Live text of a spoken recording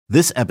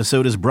This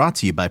episode is brought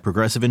to you by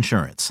Progressive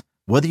Insurance.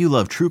 Whether you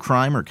love true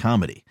crime or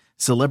comedy,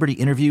 celebrity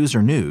interviews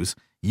or news,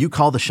 you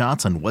call the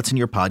shots on what's in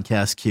your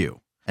podcast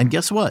queue. And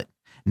guess what?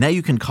 Now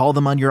you can call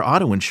them on your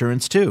auto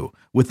insurance too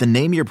with the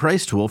Name Your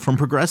Price tool from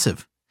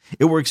Progressive.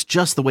 It works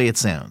just the way it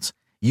sounds.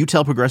 You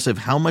tell Progressive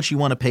how much you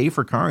want to pay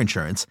for car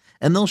insurance,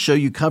 and they'll show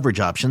you coverage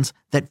options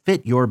that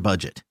fit your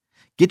budget.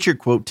 Get your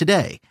quote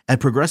today at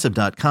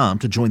Progressive.com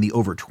to join the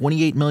over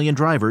 28 million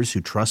drivers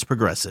who trust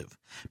Progressive.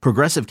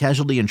 Progressive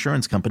Casualty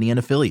Insurance Company and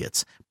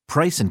Affiliates.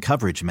 Price and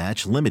coverage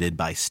match limited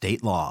by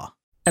state law.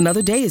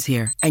 Another day is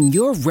here, and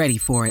you're ready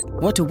for it.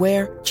 What to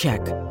wear?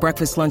 Check.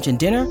 Breakfast, lunch, and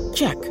dinner?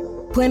 Check.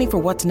 Planning for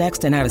what's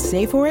next and how to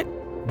save for it?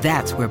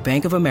 That's where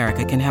Bank of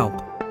America can help.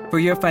 For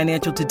your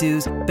financial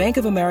to-dos, Bank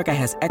of America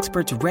has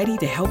experts ready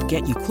to help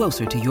get you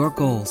closer to your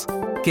goals.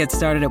 Get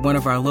started at one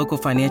of our local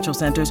financial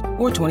centers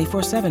or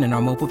 24/7 in our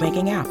mobile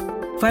banking app.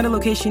 Find a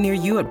location near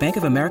you at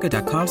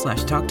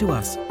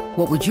bankofamerica.com/talktous.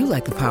 What would you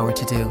like the power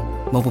to do?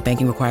 Mobile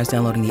banking requires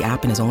downloading the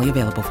app and is only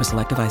available for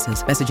select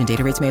devices. Message and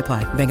data rates may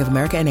apply. Bank of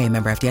America N.A.,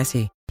 member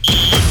FDIC.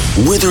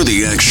 Whether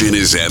the action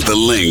is at the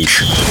link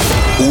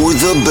or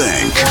the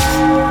bank,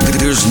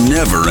 there's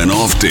never an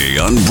off day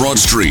on Broad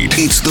Street.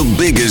 It's the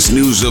biggest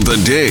news of the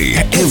day,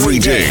 every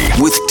day,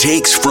 with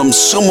takes from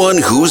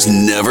someone who's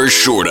never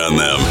short on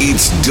them.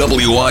 It's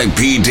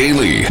WIP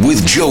Daily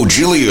with Joe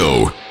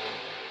Giglio.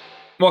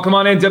 Welcome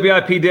on in,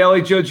 WIP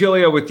Daily. Joe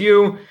Giglio with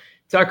you.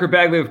 Tucker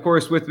Bagley, of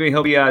course, with me.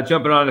 He'll be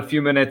jumping on in a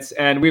few minutes.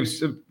 And we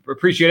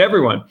appreciate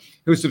everyone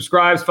who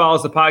subscribes,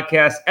 follows the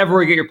podcast,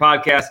 everywhere you get your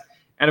podcast.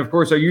 And, of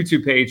course, our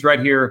YouTube page right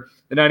here,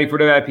 the 94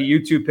 WIP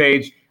YouTube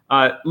page.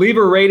 Leave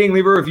a rating,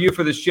 leave a review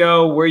for the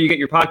show, where you get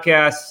your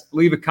podcasts.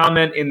 Leave a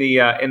comment in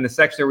the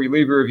section where you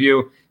leave a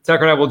review.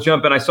 Tucker and I will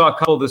jump in. I saw a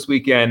couple this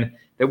weekend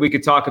that we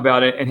could talk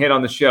about it and hit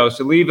on the show.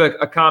 So leave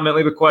a comment,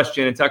 leave a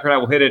question, and Tucker and I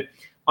will hit it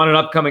on an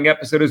upcoming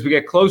episode as we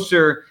get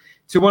closer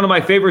to one of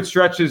my favorite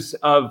stretches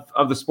of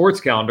the sports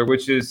calendar,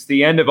 which is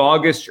the end of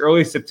August,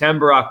 early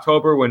September,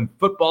 October, when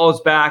football is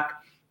back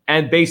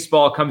and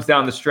baseball comes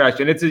down the stretch.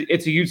 And it's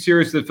a huge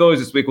series for the Phillies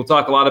this week. We'll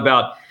talk a lot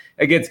about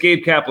against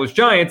Gabe Kapler's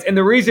Giants. And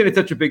the reason it's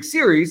such a big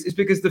series is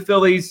because the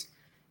Phillies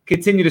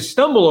continue to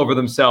stumble over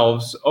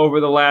themselves over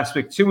the last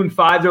week.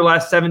 2-5 their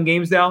last 7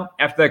 games now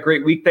after that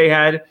great week they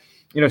had,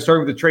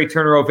 starting with the Trey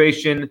Turner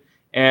ovation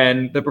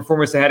and the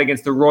performance they had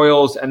against the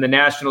Royals and the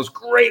Nationals.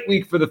 Great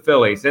week for the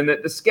Phillies. And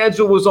the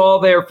schedule was all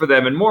there for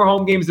them, and more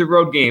home games than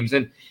road games.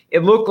 And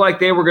it looked like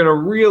they were going to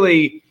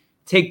really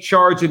take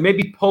charge and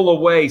maybe pull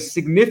away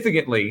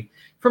significantly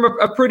from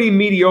a pretty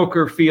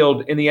mediocre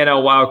field in the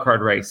NL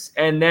wildcard race.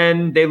 And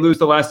then they lose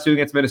the last 2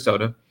 against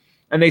Minnesota,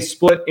 and they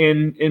split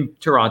in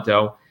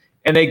Toronto,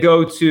 and they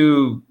go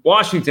to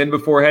Washington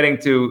before heading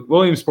to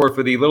Williamsport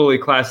for the Little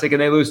League Classic,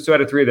 and they lose 2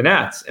 out of 3 of the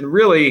Nats. And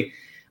really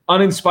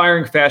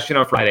uninspiring fashion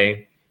on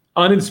Friday,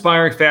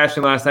 uninspiring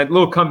fashion last night. A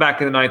little comeback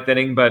in the 9th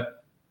inning,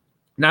 but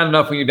not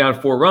enough when you're down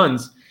 4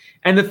 runs.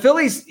 And the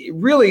Phillies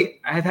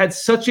really have had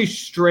such a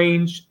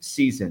strange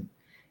season.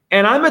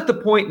 And I'm at the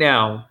point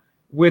now,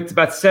 with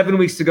about 7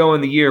 weeks to go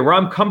in the year, where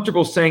I'm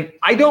comfortable saying,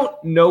 I don't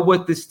know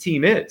what this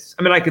team is.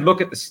 I mean, I could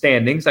look at the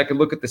standings. I could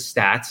look at the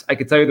stats. I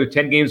could tell you they're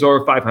 10 games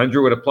over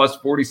 500 with a plus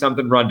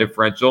 40-something run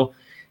differential.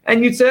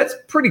 And you'd say that's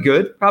pretty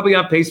good, probably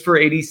on pace for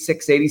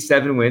 86,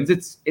 87 wins.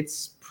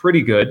 It's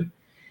pretty good.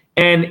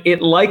 And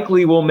it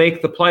likely will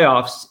make the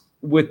playoffs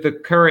with the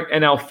current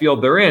NL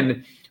field they're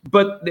in.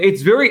 But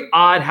it's very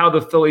odd how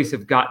the Phillies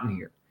have gotten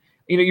here.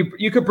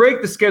 You could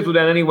break the schedule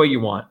down any way you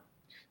want.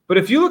 But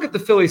if you look at the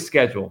Phillies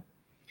schedule,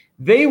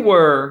 they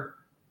were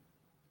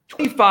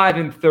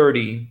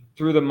 25-30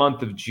 through the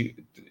month of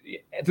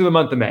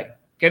May.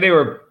 Okay, they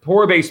were a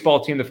poor baseball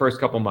team the first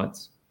couple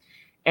months.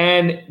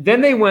 And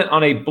then they went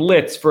on a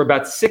blitz for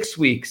about 6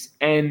 weeks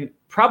and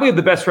probably had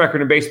the best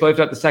record in baseball, if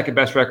not the second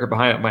best record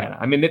behind Atlanta.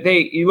 I mean,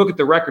 you look at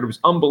the record, it was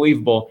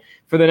unbelievable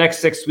for the next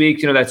 6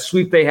 weeks. That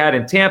sweep they had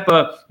in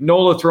Tampa,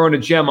 Nola throwing a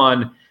gem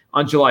on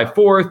July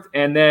 4th,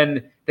 and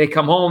then they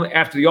come home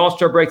after the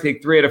All-Star break,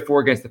 take 3 out of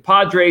 4 against the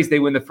Padres. They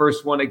win the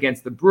first one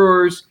against the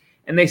Brewers.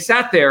 And they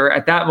sat there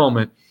at that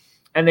moment,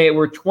 and they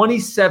were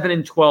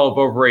 27-12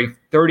 over a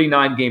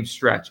 39-game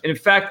stretch. And in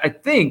fact, I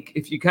think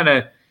if you kind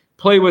of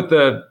play with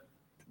the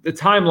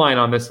timeline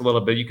on this a little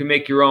bit, you can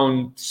make your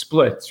own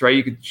splits, right?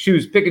 You could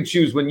pick and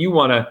choose when you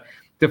want to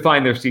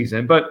define their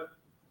season. But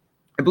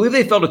I believe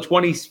they fell to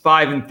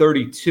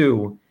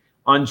 25-32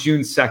 on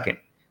June 2nd,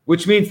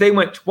 which means they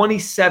went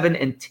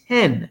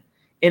 27-10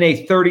 in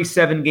a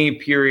 37-game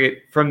period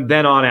from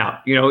then on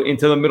out,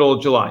 into the middle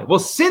of July. Well,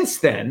 since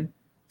then,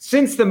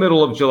 since the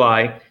middle of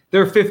July,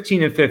 they're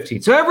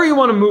 15-15. So however you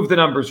want to move the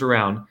numbers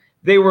around,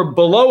 they were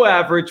below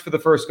average for the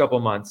first couple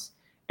months.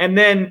 And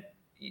then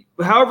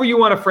however you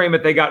want to frame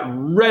it, they got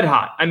red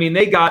hot. I mean,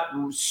 they got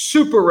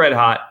super red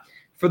hot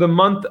for the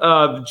month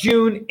of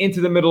June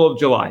into the middle of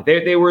July.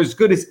 They were as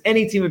good as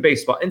any team in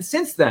baseball. And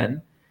since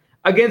then,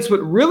 against what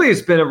really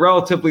has been a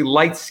relatively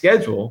light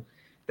schedule,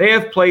 they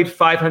have played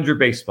 500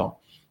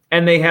 baseball.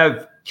 And they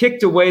have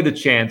kicked away the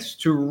chance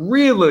to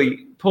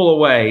really pull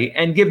away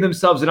and give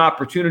themselves an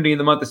opportunity in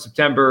the month of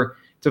September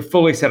to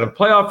fully set up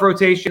playoff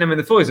rotation. I mean,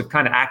 the Phillies have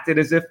kind of acted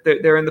as if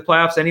they're in the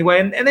playoffs anyway,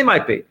 and they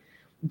might be.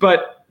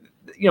 But,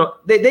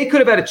 they could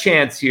have had a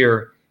chance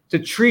here to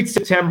treat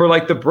September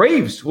like the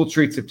Braves will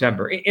treat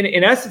September.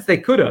 In essence, they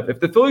could have. If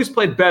the Phillies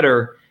played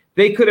better,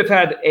 they could have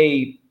had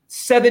a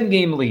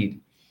 7-game lead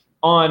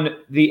on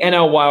the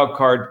NL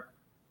wildcard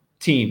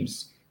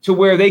teams to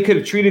where they could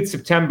have treated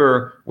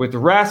September with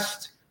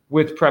rest,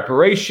 with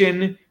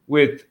preparation,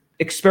 with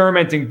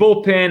experimenting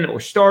bullpen or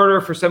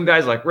starter for some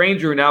guys like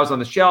Ranger, who now is on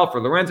the shelf,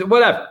 or Lorenzo,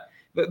 whatever.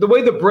 The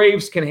way the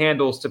Braves can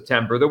handle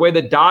September, the way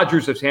the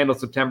Dodgers have handled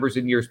Septembers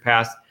in years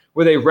past,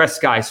 where they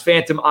rest guys,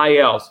 phantom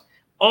ILs,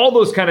 all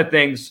those kind of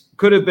things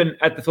could have been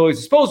at the Phillies'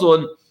 disposal,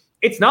 and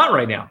it's not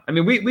right now. I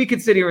mean, we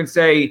could sit here and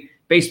say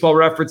Baseball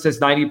Reference says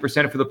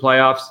 90% for the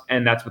playoffs,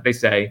 and that's what they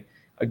say.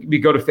 We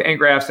go to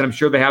Fangraphs, and I'm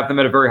sure they have them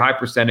at a very high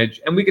percentage,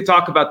 and we could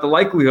talk about the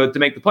likelihood to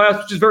make the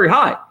playoffs, which is very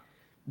high.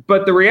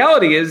 But the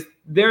reality is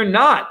they're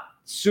not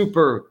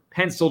super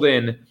penciled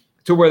in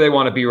to where they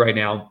want to be right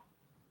now.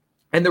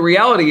 And the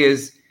reality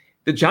is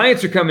the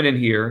Giants are coming in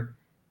here.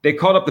 They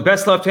called up the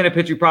best left-handed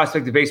pitching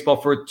prospect in baseball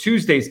for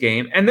Tuesday's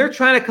game, and they're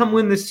trying to come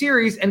win the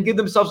series and give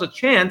themselves a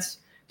chance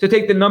to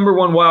take the number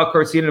 1 wild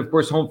card seed and, of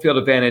course, home field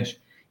advantage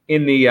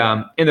in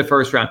the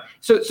first round.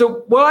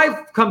 So what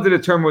I've come to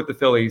determine with the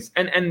Phillies,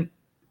 and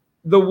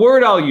the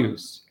word I'll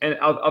use, and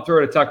I'll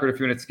throw it to Tucker in a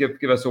few minutes,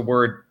 give us a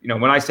word.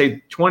 When I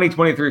say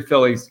 2023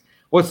 Phillies,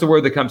 what's the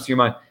word that comes to your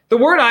mind? The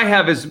word I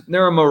have is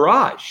they're a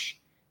mirage.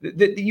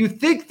 You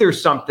think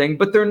there's something,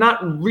 but they're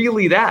not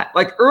really that.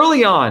 Like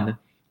early on,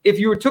 if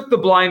you took the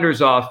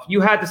blinders off, you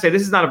had to say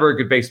this is not a very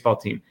good baseball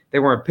team. They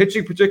weren't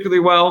pitching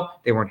particularly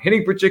well. They weren't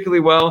hitting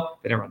particularly well.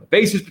 They didn't run the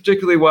bases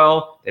particularly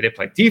well. They didn't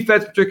play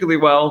defense particularly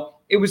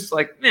well. It was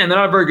like, man, they're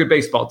not a very good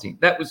baseball team.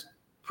 That was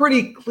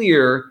pretty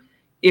clear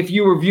if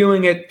you were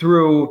viewing it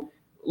through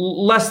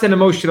less than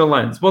emotional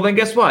lens. Well, then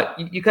guess what?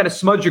 You kind of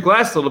smudged your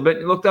glass a little bit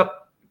and you looked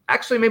up,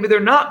 actually, maybe they're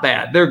not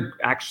bad. They're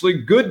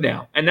actually good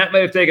now. And that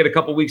might have taken a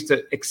couple weeks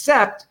to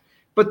accept,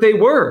 but they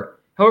were.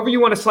 However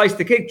you want to slice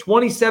the cake,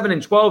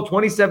 27-12,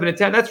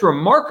 27-10, that's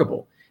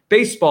remarkable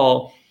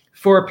baseball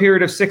for a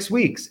period of 6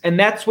 weeks. And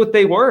that's what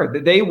they were.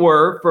 They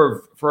were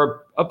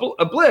for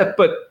a blip,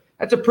 but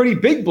that's a pretty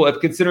big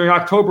blip considering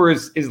October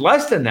is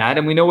less than that.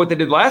 And we know what they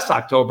did last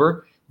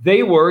October.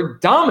 They were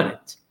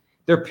dominant.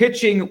 Their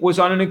pitching was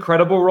on an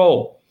incredible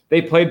roll.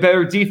 They played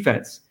better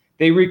defense.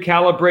 They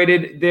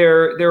recalibrated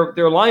their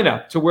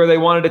lineup to where they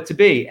wanted it to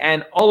be.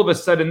 And all of a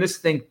sudden, this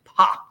thing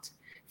popped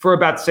for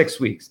about 6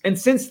 weeks. And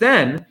since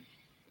then,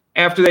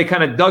 after they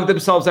kind of dug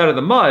themselves out of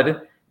the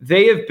mud,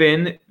 they have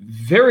been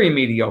very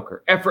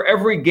mediocre. And for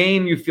every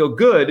game you feel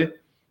good,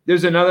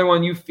 there's another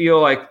one you feel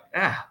like,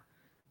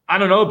 I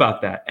don't know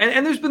about that.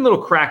 And there's been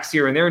little cracks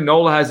here and there.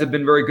 Nola hasn't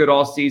been very good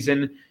all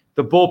season.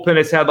 The bullpen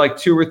has had like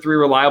 2 or 3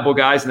 reliable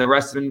guys, and the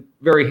rest have been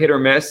very hit or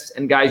miss,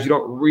 and guys you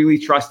don't really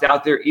trust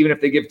out there, even if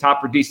they give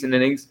top or decent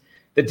innings.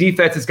 The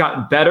defense has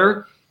gotten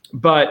better,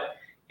 but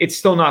it's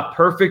still not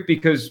perfect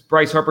because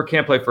Bryce Harper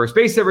can't play first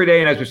base every day,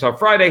 and as we saw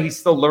Friday, he's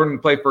still learning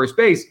to play first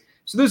base.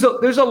 So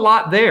there's a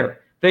lot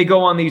there. They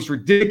go on these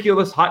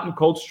ridiculous hot and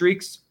cold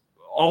streaks,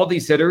 all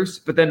these hitters,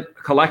 but then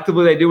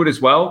collectively they do it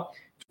as well,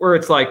 where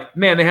it's like,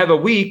 man, they have a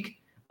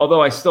week,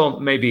 although I still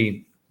may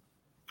be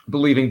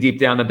believing deep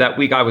down that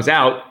week I was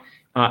out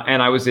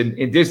and I was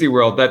in Disney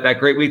World, that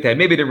great week that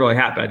maybe didn't really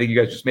happen. I think you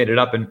guys just made it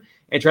up and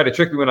tried to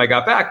trick me when I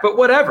got back, but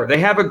whatever. They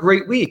have a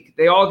great week.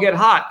 They all get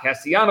hot.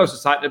 Castellanos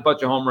is hot in a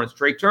bunch of home runs.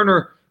 Trey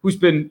Turner, who's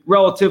been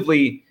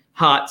relatively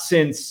hot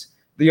since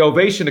the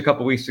ovation a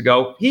couple weeks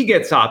ago, he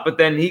gets hot, but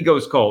then he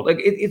goes cold. Like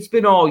it's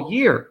been all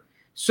year.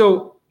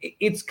 So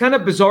it's kind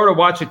of bizarre to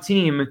watch a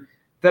team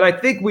that I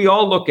think we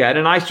all look at,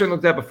 and I certainly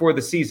looked at before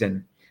the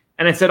season,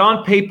 and I said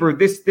on paper,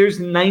 there's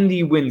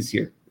 90 wins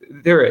here.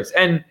 There is.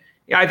 And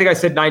I think I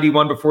said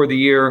 91 before the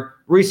year.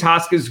 Rhys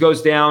Hoskins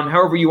goes down.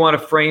 However you want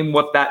to frame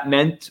what that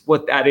meant,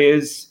 what that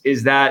is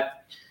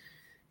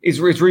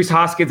Rhys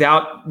Hoskins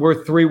out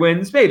worth 3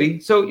 wins? Maybe.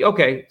 So,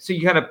 okay. So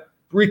you kind of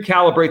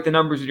recalibrate the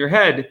numbers in your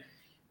head.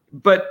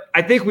 But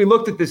I think we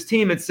looked at this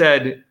team and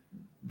said,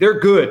 they're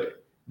good.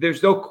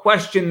 There's no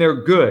question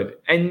they're good.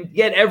 And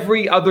yet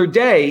every other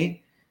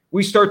day,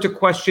 we start to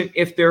question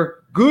if they're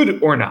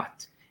good or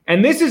not.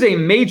 And this is a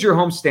major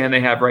homestand they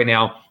have right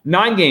now.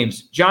 9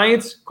 games,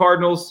 Giants,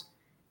 Cardinals,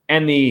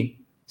 and the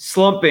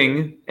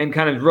slumping and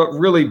kind of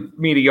really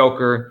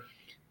mediocre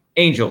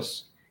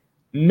Angels.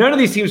 None of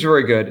these teams are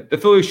very good. The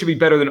Phillies should be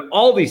better than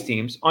all these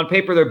teams. On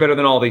paper, they're better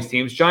than all these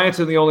teams. Giants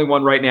are the only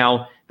one right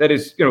now that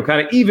is,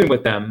 kind of even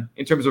with them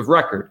in terms of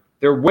record.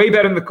 They're way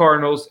better than the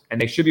Cardinals, and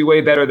they should be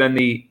way better than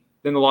the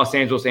Los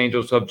Angeles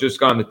Angels, who have just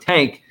gone in the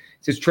tank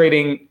since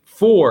trading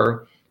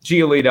for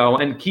Giolito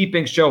and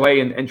keeping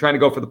Shohei and trying to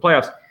go for the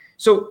playoffs.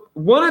 So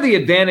one of the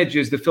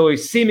advantages the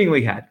Phillies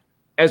seemingly had,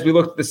 as we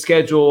looked at the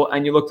schedule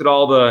and you looked at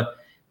all the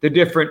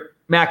different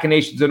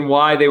machinations and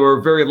why they were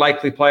a very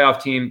likely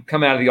playoff team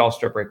coming out of the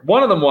All-Star break.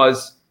 One of them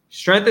was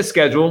strength of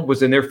schedule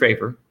was in their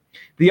favor.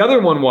 The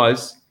other one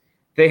was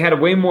they had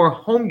way more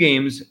home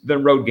games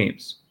than road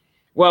games.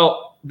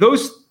 Well,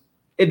 those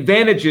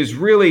advantages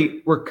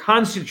really were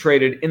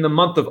concentrated in the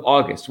month of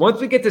August. Once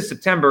we get to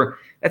September,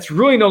 that's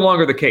really no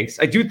longer the case.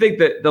 I do think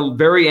that the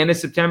very end of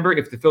September,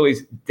 if the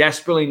Phillies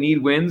desperately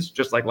need wins,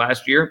 just like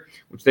last year,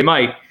 which they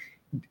might,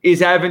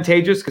 is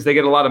advantageous because they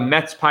get a lot of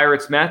Mets,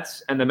 Pirates,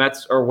 Mets, and the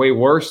Mets are way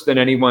worse than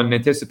anyone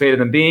anticipated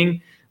them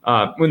being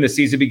when the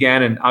season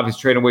began, and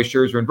obviously trading away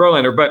Scherzer and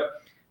Verlander.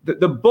 But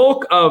the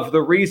bulk of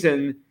the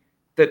reason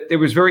that it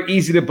was very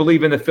easy to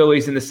believe in the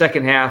Phillies in the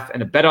second half and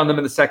to bet on them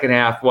in the second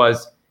half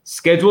was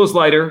schedule is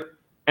lighter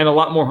and a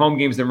lot more home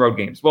games than road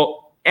games.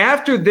 Well,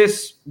 after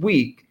this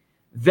week,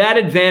 that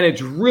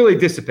advantage really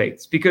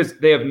dissipates because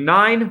they have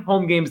 9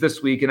 home games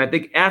this week. And I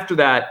think after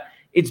that,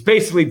 it's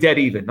basically dead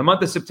even. The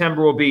month of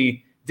September will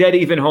be dead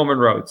even home and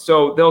road.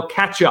 So they'll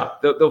catch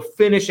up. They'll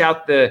finish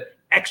out the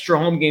extra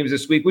home games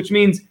this week, which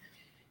means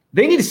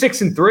they need a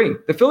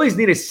 6-3. The Phillies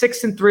need a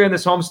 6-3 on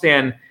this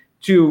homestand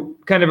to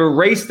kind of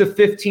erase the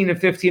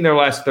 15-15 their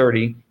last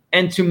 30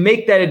 and to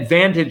make that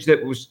advantage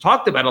that was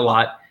talked about a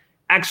lot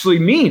actually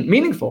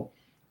meaningful.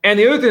 And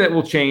the other thing that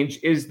will change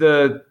is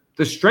the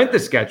strength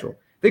of schedule.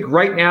 I think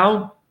right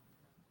now,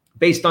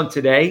 based on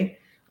today,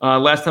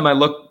 last time I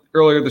looked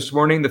earlier this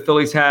morning, the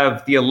Phillies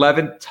have the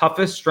 11th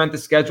toughest strength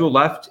of schedule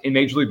left in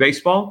Major League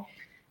Baseball.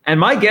 And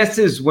my guess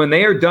is when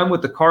they are done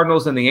with the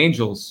Cardinals and the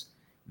Angels,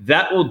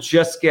 that will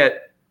just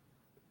get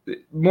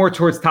more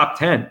towards top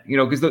 10,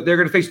 because they're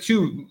going to face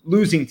 2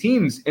 losing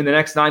teams in the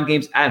next 9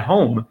 games at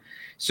home.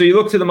 So you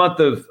look to the month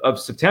of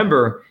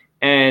September,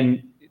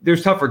 and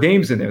there's tougher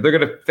games in there. They're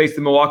going to face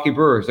the Milwaukee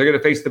Brewers. They're going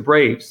to face the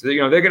Braves. They're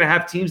going to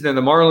have teams there,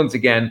 the Marlins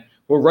again,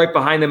 who are right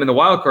behind them in the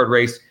wild card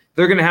race.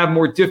 They're going to have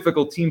more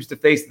difficult teams to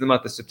face in the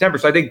month of September.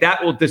 So I think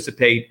that will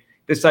dissipate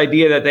this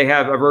idea that they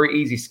have a very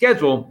easy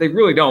schedule. They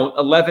really don't.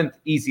 11th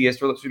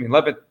easiest, or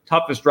 11th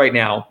toughest right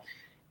now.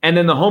 And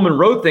then the home and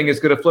road thing is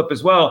going to flip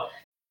as well.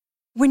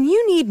 When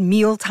you need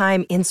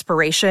mealtime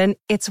inspiration,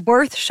 it's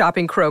worth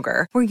shopping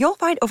Kroger, where you'll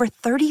find over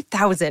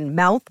 30,000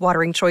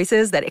 mouth-watering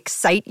choices that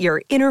excite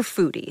your inner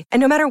foodie. And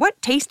no matter what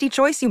tasty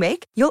choice you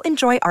make, you'll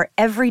enjoy our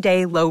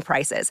everyday low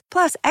prices,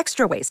 plus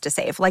extra ways to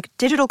save, like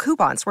digital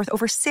coupons worth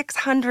over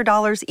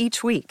 $600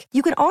 each week.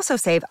 You can also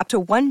save up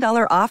to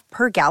 $1 off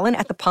per gallon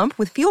at the pump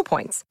with fuel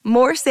points.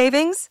 More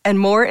savings and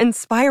more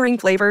inspiring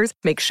flavors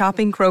make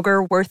shopping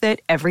Kroger worth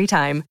it every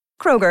time.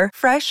 Kroger,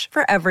 fresh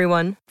for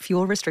everyone.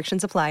 Fuel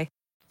restrictions apply.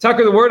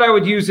 Tucker, the word I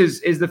would use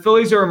is the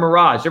Phillies are a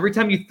mirage. Every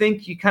time you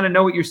think you kind of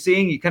know what you're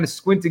seeing, you kind of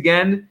squint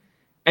again,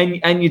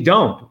 and you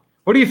don't.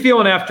 What are you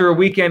feeling after a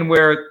weekend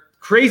where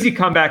crazy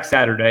comeback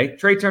Saturday,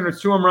 Trey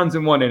Turner's 2 home runs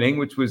in 1 inning,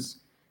 which was,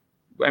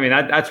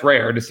 that's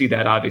rare to see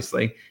that,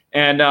 obviously.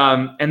 And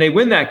they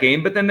win that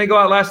game, but then they go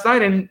out last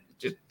night and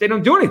just they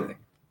don't do anything.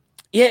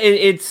 Yeah,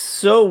 it's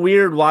so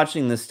weird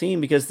watching this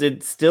team because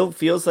it still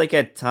feels like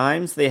at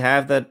times they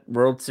have that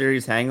World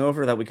Series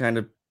hangover that we kind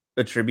of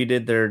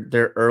attributed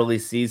their early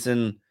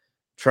season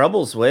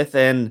troubles with,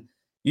 and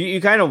you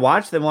kind of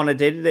watch them on a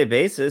day-to-day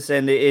basis,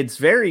 and it's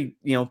very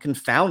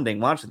confounding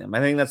watching them.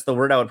 I think that's the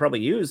word I would probably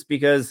use,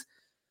 because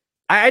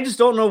I just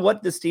don't know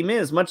what this team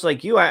is, much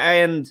like you.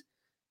 I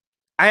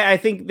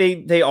think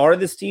they are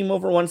this team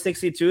over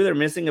 162. They're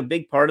missing a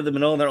big part of the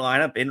middle of their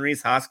lineup in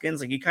Rhys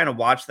Hoskins. Like, you kind of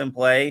watch them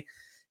play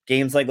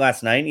games like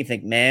last night and you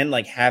think, man,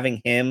 like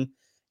having him,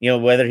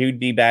 whether he would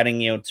be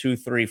batting 2,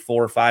 3,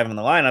 4, 5 in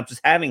the lineup,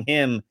 just having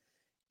him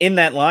in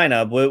that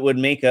lineup would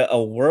make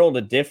a world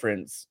of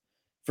difference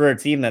for a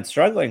team that's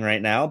struggling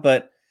right now.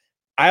 But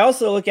I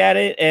also look at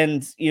it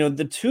and,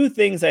 the 2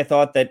 things I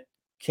thought that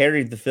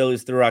carried the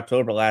Phillies through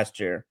October last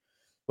year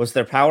was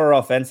their power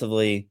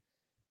offensively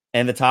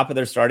and the top of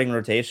their starting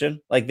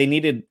rotation. Like, they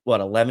needed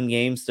 11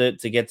 games to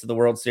get to the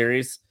World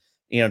Series,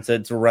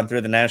 to run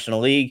through the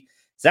National League.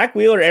 Zach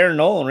Wheeler, Aaron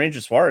Nola, and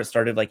Ranger Suarez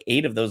started like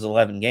 8 of those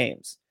 11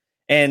 games.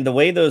 And the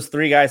way those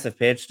 3 guys have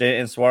pitched,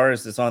 and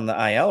Suarez is on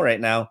the IL right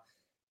now,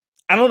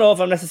 I don't know if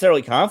I'm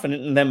necessarily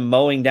confident in them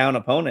mowing down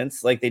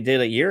opponents like they did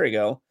a year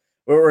ago,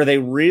 or they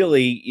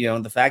really,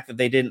 the fact that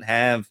they didn't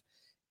have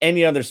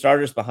any other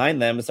starters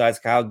behind them besides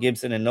Kyle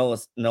Gibson and Noah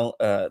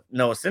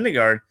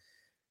Syndergaard,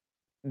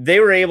 they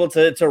were able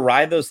to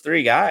ride those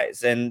 3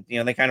 guys, and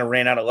they kind of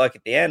ran out of luck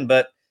at the end.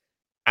 But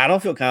I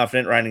don't feel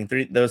confident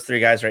riding those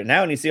 3 guys right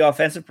now. And you see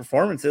offensive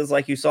performances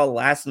like you saw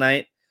last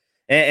night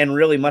and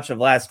really much of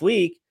last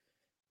week.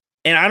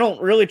 And I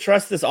don't really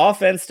trust this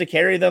offense to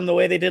carry them the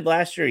way they did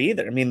last year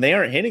either. I mean, they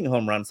aren't hitting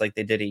home runs like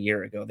they did a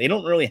year ago. They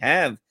don't really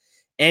have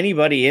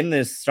anybody in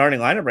this starting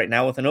lineup right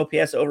now with an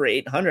OPS over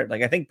 800.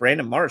 Like, I think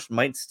Brandon Marsh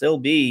might still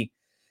be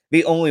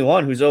the only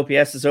one whose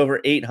OPS is over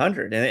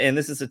 800. And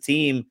this is a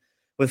team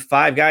with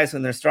 5 guys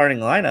in their starting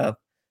lineup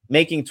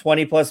making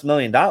 $20+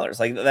 million.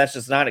 Like, that's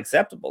just not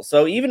acceptable.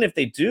 So even if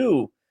they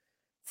do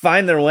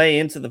find their way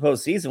into the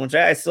postseason, which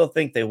I still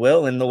think they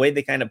will, and the way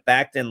they kind of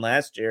backed in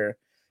last year,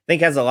 I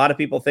think has a lot of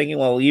people thinking,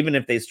 well, even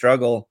if they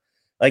struggle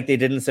like they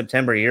did in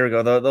September a year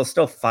ago, they'll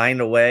still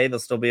find a way. They'll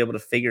still be able to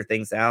figure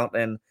things out.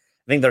 And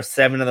I think their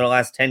 7 of their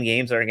last 10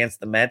 games are against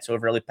the Mets, who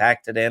have really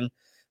packed it in.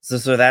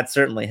 So that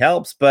certainly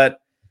helps.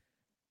 But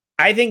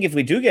I think if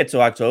we do get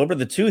to October,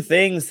 the 2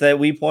 things that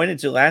we pointed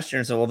to last year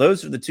and said, well,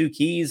 those are the 2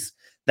 keys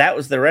that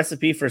was the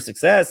recipe for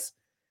success.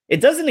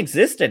 It doesn't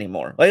exist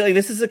anymore. Like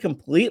this is a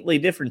completely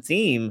different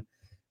team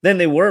than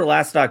they were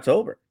last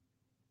October.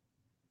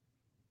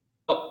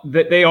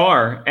 They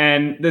are.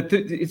 And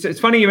it's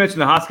funny you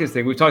mentioned the Hoskins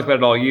thing. We've talked about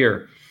it all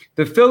year.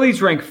 The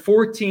Phillies rank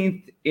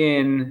 14th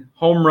in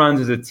home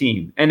runs as a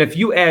team. And if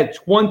you add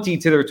 20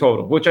 to their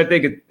total, which I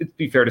think it'd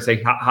be fair to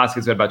say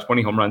Hoskins had about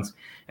 20 home runs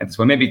at this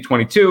one, maybe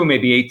 22,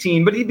 maybe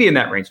 18, but he'd be in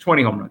that range,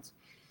 20 home runs.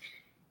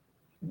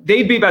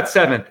 They'd be about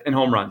 7th in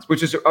home runs,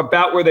 which is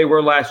about where they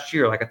were last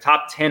year, like a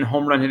top 10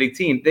 home run hitting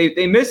team.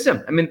 They miss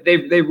him. I mean,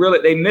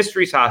 they miss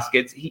Rhys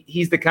Hoskins.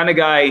 He's the kind of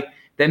guy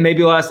that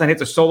maybe last night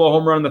hits a solo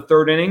home run in the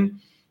 3rd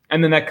inning.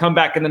 And then that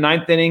comeback in the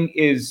 9th inning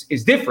is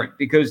different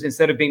because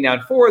instead of being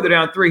down 4, they're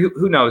down 3.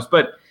 Who knows?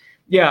 But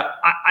yeah,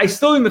 I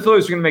still think the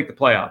Phillies are going to make the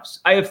playoffs.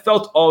 I have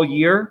felt all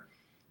year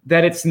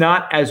that it's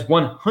not as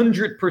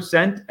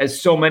 100%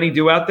 as so many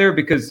do out there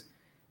because,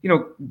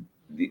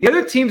 the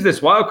other teams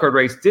this wild card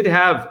race did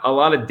have a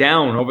lot of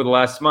down over the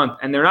last month,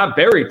 and they're not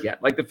buried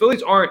yet. Like the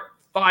Phillies aren't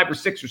 5 or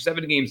 6 or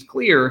 7 games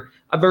clear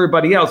of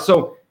everybody else.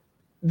 So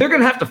they're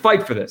going to have to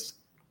fight for this.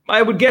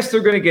 I would guess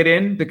they're going to get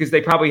in because they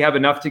probably have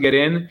enough to get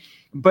in.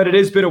 But it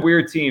has been a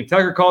weird team.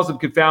 Tucker calls them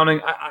confounding.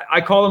 I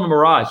call them a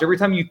mirage. Every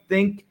time you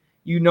think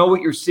you know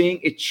what you're seeing,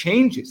 it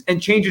changes and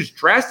changes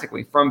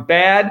drastically from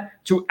bad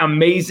to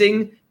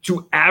amazing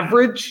to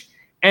average.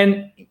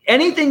 And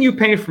anything you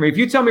paint for me, if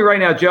you tell me right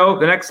now, Joe,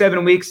 the next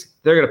 7 weeks,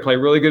 they're going to play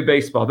really good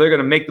baseball. They're going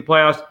to make the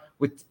playoffs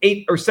with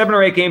 7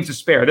 or 8 games to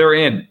spare. They're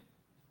in.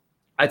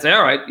 I'd say,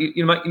 all right,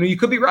 you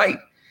could be right.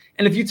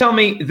 And if you tell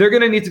me they're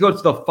going to need to go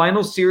to the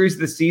final series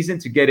of the season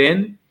to get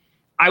in,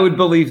 I would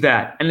believe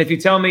that. And if you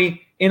tell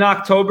me in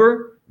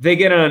October they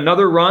get on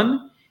another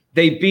run,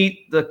 they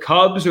beat the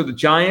Cubs or the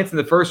Giants in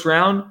the first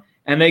round,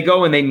 and they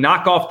go and they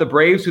knock off the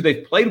Braves, who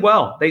they've played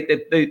well.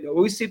 They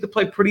always seem to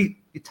play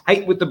pretty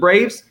tight with the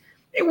Braves.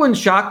 It wouldn't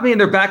shock me, and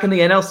they're back in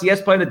the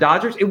NLCS playing the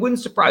Dodgers. It wouldn't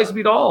surprise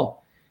me at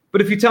all.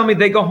 But if you tell me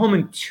they go home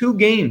in 2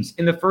 games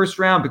in the first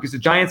round because the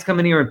Giants come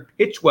in here and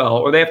pitch well,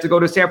 or they have to go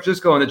to San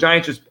Francisco and the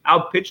Giants just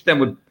outpitch them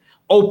with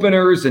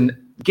openers and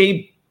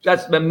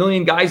that's a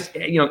million guys,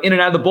 in and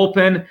out of the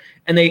bullpen,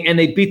 and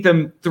they beat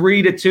them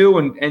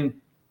 3-2 and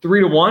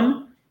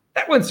 3-1.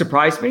 That wouldn't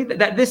surprise me.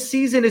 That this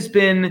season has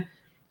been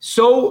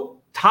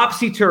so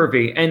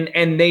topsy-turvy,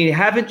 and they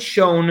haven't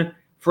shown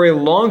for a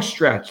long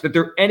stretch that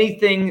they're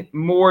anything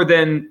more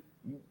than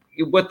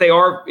what they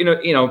are.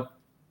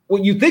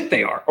 What you think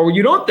they are, or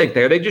you don't think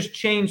they are. They just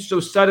changed so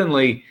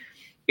suddenly.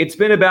 It's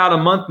been about a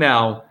month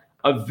now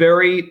of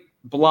very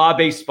blah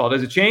baseball.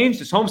 Does it change?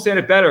 Does homestand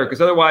it better?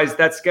 Because otherwise,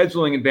 that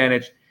scheduling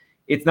advantage,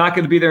 it's not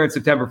going to be there in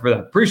September for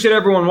them. Appreciate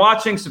everyone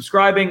watching,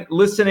 subscribing,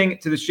 listening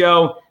to the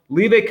show.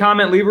 Leave a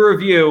comment, leave a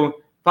review.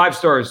 5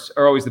 stars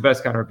are always the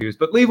best kind of reviews,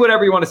 but leave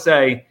whatever you want to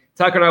say.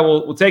 Tucker and I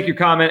will take your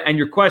comment and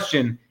your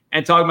question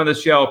and talk about the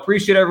show.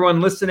 Appreciate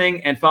everyone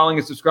listening and following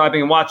and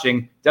subscribing and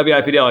watching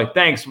WIP Daily.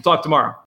 Thanks. We'll talk tomorrow.